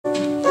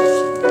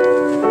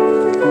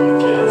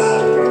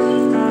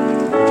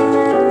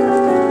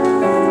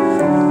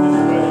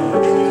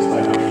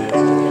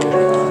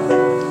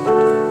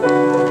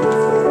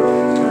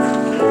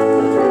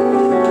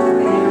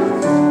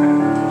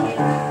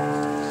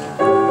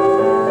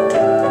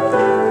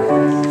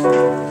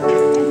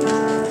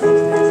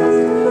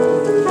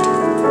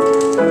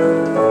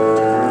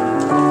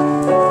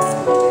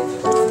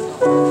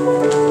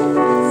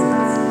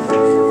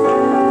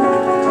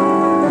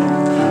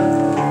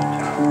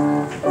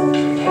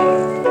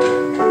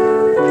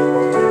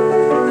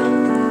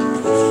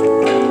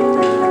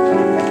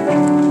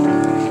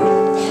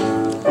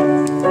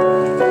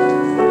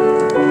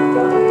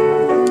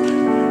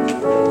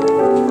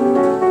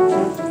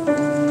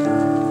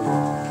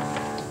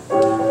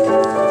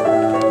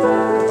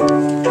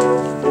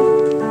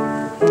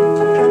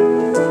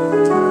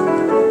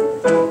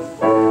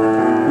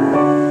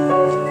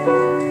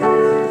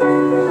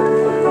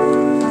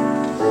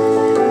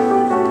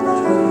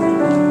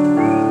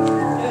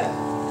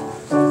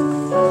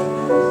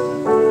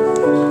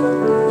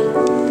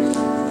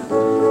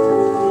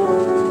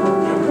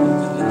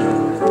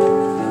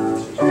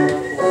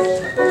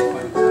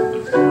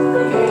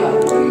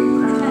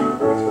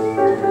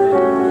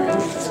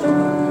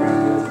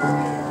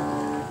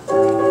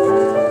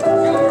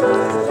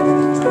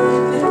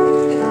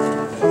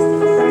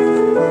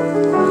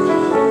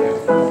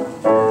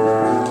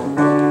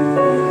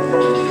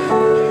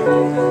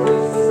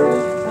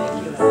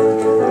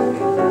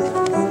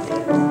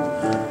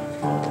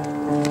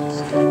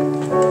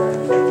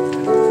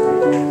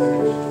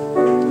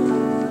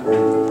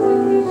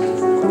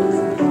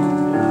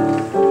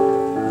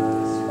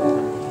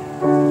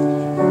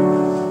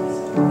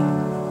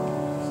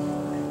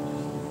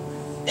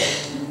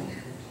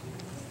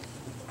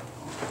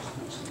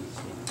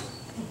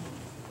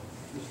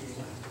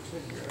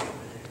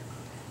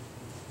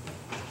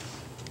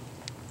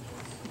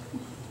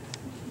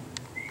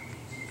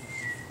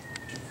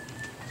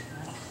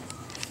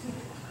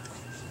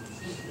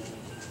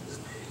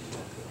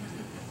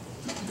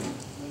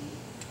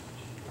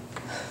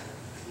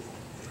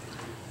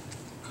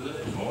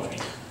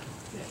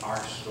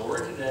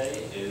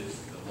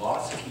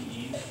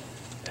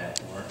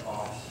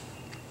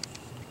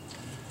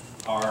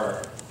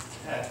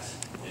text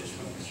is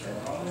from the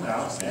Sermon on the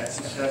Mount,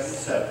 Matthew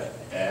 7:7.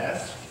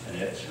 Ask, and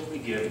it shall be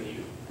given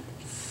you.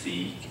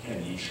 Seek,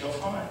 and ye shall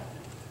find.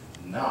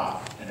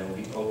 Knock, and it will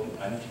be opened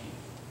unto you.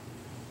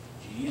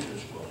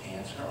 Jesus will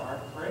answer our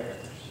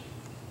prayers.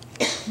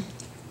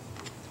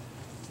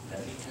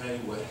 Let me tell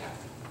you what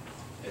happened.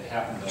 It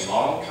happened a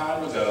long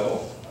time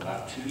ago,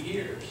 about 2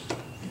 years.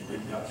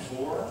 About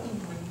 4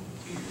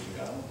 years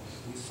ago.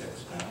 We're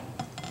 6 now.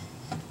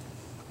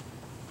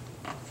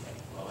 Okay.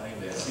 Well,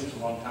 anyway, it seems a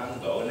long time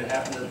ago, and it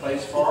happened in a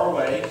place far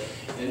away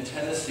in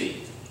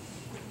Tennessee.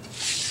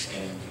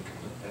 And you can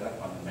look that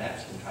up on the map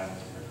sometimes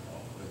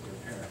with your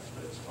parents,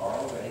 but it's far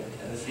away in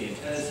Tennessee. And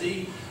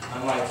Tennessee,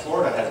 unlike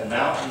Florida, has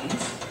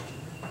mountains,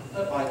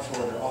 but like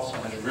Florida, also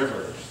has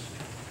rivers.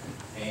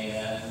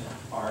 And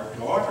our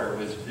daughter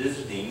was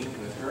visiting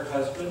with her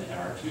husband and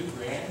our 2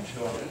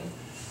 grandchildren,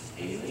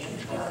 Haley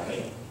and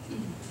Charlie,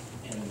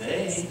 and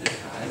they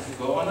decided to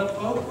go on a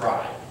boat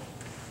ride.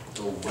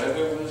 The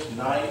weather was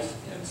nice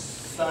and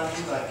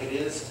sunny like it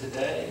is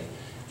today.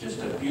 Just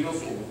a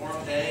beautiful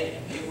warm day,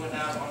 and they went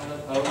out on the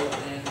boat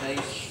and they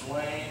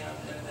swam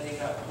and they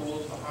got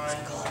pulled behind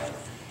by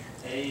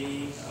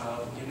a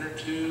inner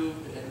tube,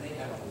 and they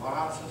had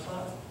lots of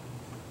fun.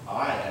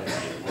 I had to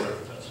get work,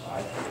 so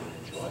I couldn't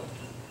enjoy it.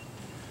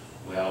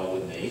 Well,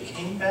 when they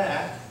came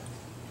back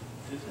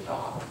to the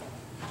dock,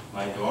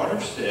 my daughter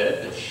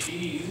said that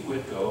she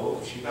would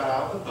go, she got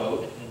out of the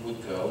boat and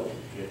would go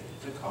get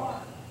the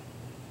car.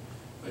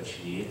 But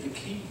she needed the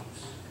keys.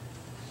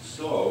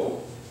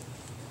 So,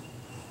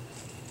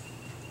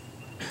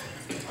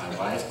 my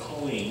wife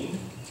Colleen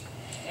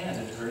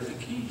handed her the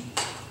keys.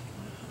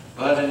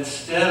 But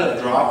instead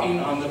of dropping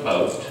on the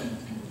boat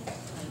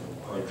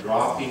or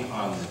dropping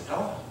on the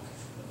dock,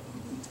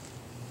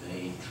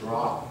 they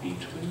dropped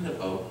between the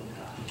boat and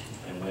dock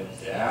and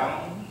went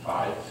down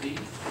 5 feet,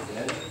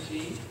 10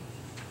 feet,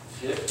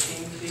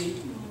 15 feet,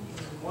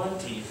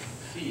 20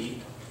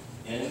 feet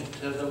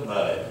into the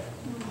mud.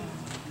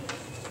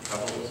 The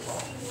couple was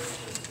lost.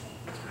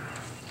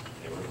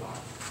 They were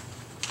lost.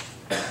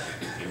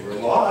 They were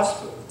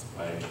lost,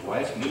 but my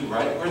wife knew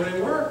right where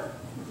they were.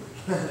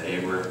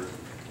 They were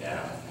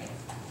down there.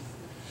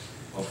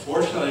 Well,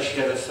 fortunately, she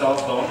had a cell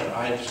phone, and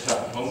I had just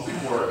gotten home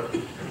from work.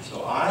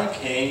 So I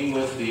came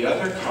with the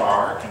other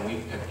car, and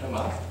we picked them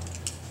up.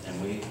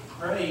 And we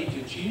prayed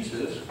to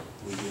Jesus,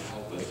 will you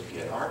help us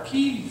get our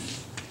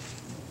keys?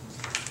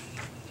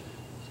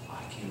 So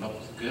I came up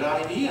with a good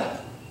idea.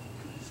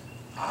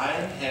 I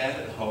had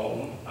at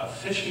home a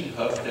fishing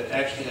hook that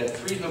actually had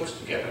 3 hooks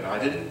together. Now, I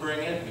didn't bring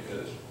it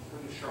because it's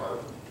pretty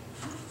sharp.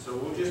 So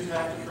we'll just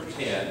have to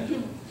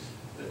pretend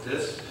that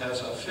this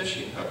has a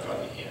fishing hook on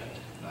the end.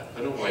 And I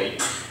put a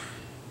weight.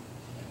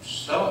 And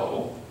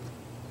so,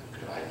 a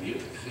good idea, the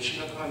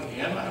fishing hook on the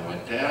end, I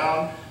went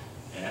down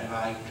and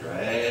I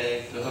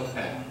dragged the hook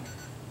back.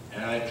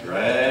 And I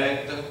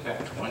dragged the hook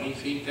back 20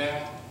 feet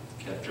down,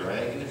 kept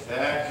dragging it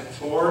back and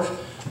forth.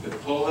 We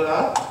pulled it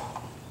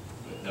up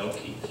with no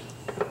keys.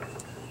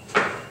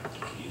 The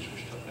keys were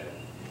still there.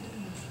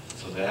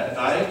 So that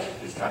night,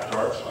 it got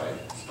dark, so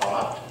I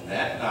stopped. And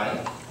that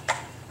night,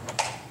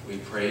 we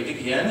prayed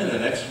again, and the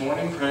next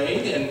morning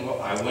prayed, and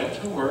I went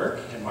to work,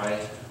 and my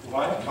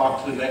wife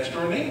talked to the next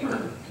door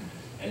neighbor.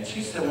 And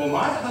she said, well,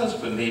 my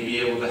husband may be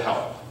able to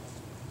help.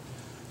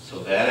 So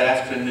that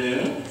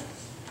afternoon,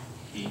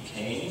 he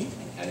came,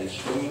 had his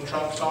swimming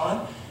trunks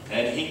on,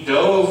 and he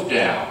dove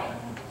down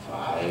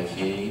 5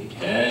 feet,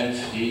 10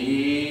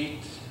 feet,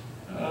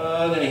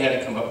 then he had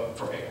to come up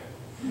for air.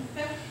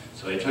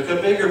 So he took a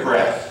bigger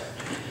breath,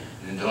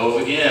 and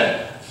dove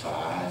again,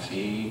 5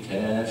 feet,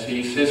 10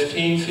 feet,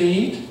 15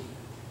 feet.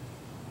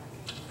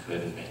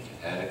 Couldn't make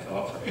it, had to come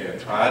up for air.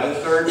 Tried a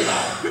 3rd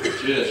time,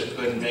 just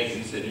couldn't make it.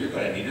 He said, you're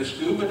going to need a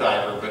scuba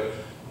diver, but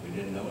we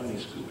didn't know any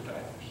scuba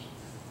divers.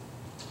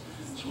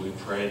 So we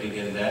prayed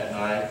again that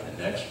night,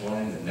 the next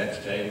morning, the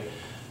next day.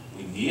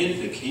 We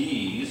needed the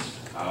keys.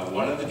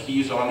 One of the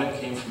keys on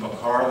it came from a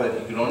car that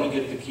you could only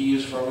get the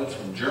keys from it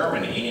from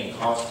Germany and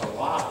cost a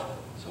lot.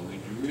 So we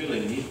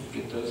really needed to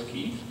get those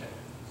keys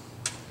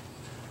back.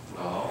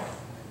 Well,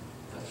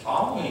 the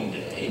following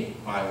day,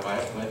 my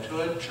wife went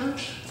to a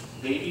church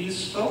ladies'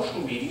 social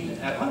meeting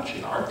at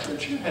luncheon. Our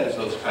church here has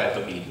those type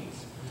of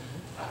meetings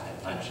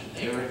at luncheon.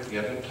 They were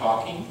together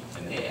talking,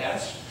 and they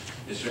asked,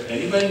 is there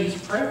anybody who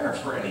needs prayer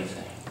for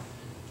anything?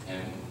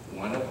 And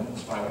one of them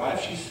was my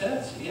wife. She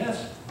says,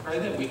 yes, pray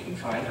that we can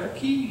find our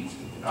keys.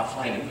 Not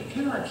find them, but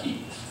get our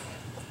keys.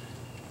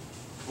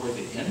 Toward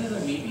the end of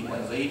the meeting,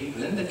 a lady,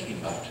 Linda,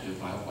 came up to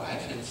my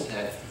wife and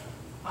said,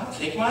 I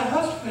think my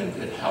husband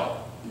could help.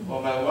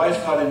 Well, my wife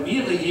thought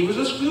immediately he was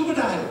a scuba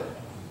diver.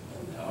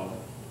 No,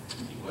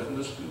 he wasn't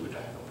a scuba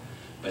diver.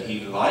 But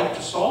he liked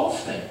to solve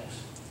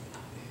things.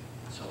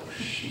 So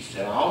she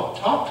said, I'll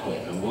talk to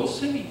him and we'll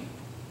see.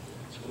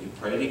 So we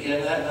prayed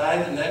again that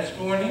night, the next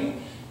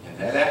morning. And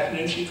that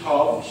afternoon she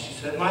called and she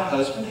said, my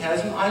husband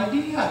has an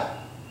idea.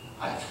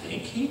 I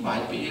think he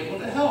might be able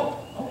to help.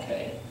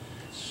 Okay.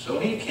 So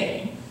he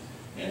came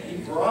and he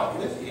brought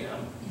with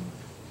him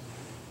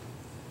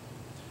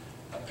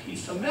a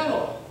piece of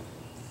metal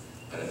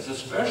But it was a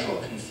special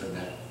piece of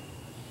metal.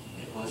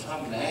 It was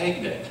a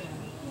magnet.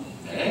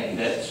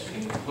 Magnets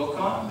can hook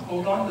on,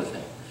 hold on to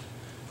things.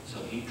 So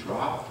he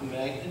dropped the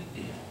magnet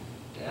in,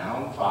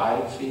 down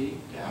 5 feet,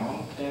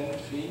 down 10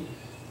 feet,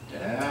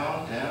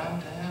 down,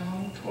 down,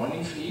 down,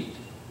 20 feet.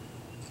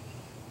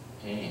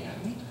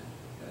 And,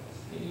 let's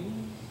see,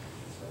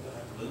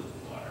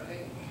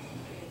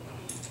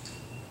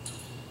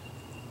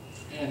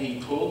 and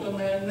he pulled the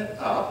magnet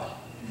up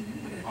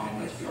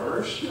on the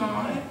first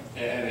time,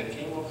 and it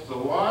came up to the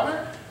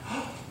water,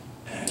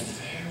 and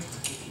there.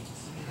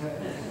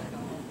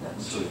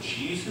 So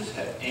Jesus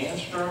had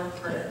answered our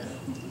prayer.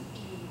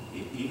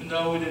 Even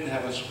though we didn't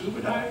have a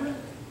scuba diver,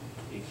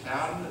 he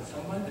found that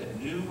someone that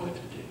knew what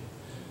to do.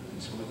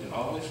 And so we can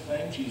always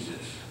thank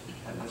Jesus.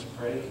 And let's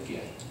pray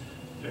again.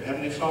 Dear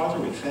Heavenly Father,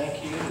 we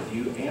thank you that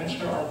you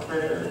answer our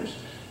prayers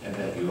and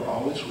that you are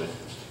always with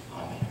us.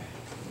 Amen.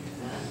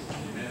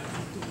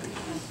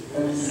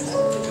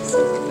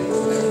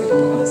 Amen.